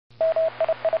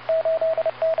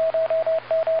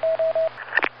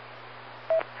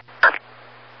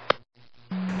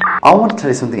I want to tell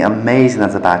you something amazing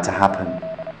that's about to happen.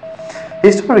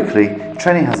 Historically,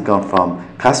 training has gone from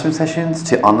classroom sessions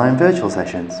to online virtual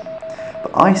sessions.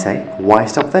 But I say, why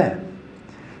stop there?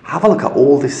 Have a look at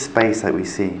all this space that we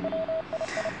see.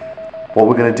 What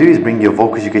we're going to do is bring your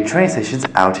Vocus UK training sessions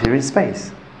out here in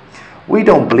space. We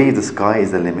don't believe the sky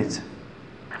is the limit.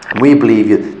 We believe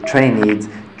your training needs,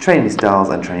 training styles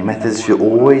and training methods should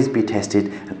always be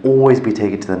tested and always be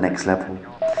taken to the next level.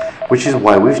 Which is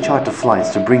why we've chartered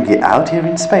flights to bring you out here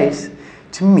in space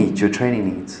to meet your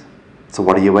training needs. So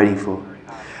what are you waiting for?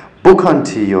 Book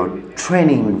onto your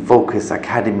Training Vocus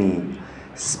Academy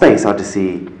Space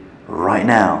Odyssey right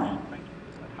now.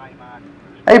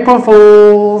 April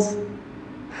Fools!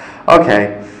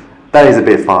 Okay, that is a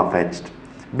bit far-fetched.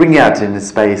 Bringing it out into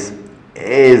space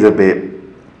is a bit,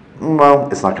 well,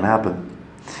 it's not going to happen.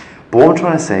 But what I'm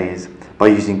trying to say is, by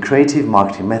using creative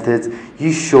marketing methods,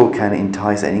 you sure can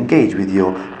entice and engage with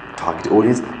your target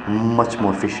audience much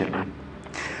more efficiently.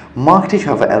 Marketing should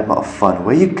have an element of fun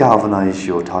where you galvanize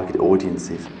your target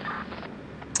audiences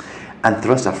and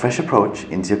thrust a fresh approach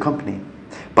into your company.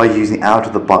 By using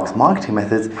out-of-the-box marketing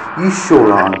methods, you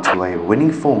sure are onto a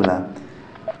winning formula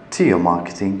to your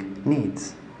marketing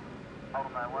needs.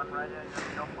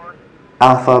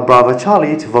 Alpha Bravo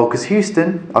Charlie to Vocus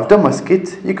Houston. I've done my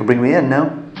skit, you can bring me in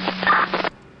now.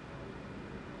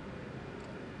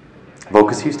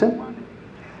 Vocus Houston?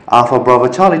 Alpha Bravo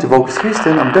Charlie to Vocus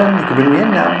Houston. I'm done, you can bring me in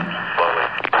now.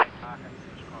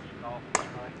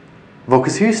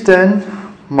 Vocus Houston,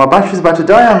 my battery's about to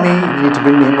die on me. You need to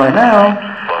bring me in right now.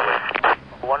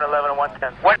 111 and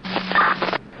 110.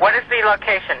 What is the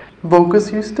location? Vocus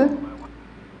Houston?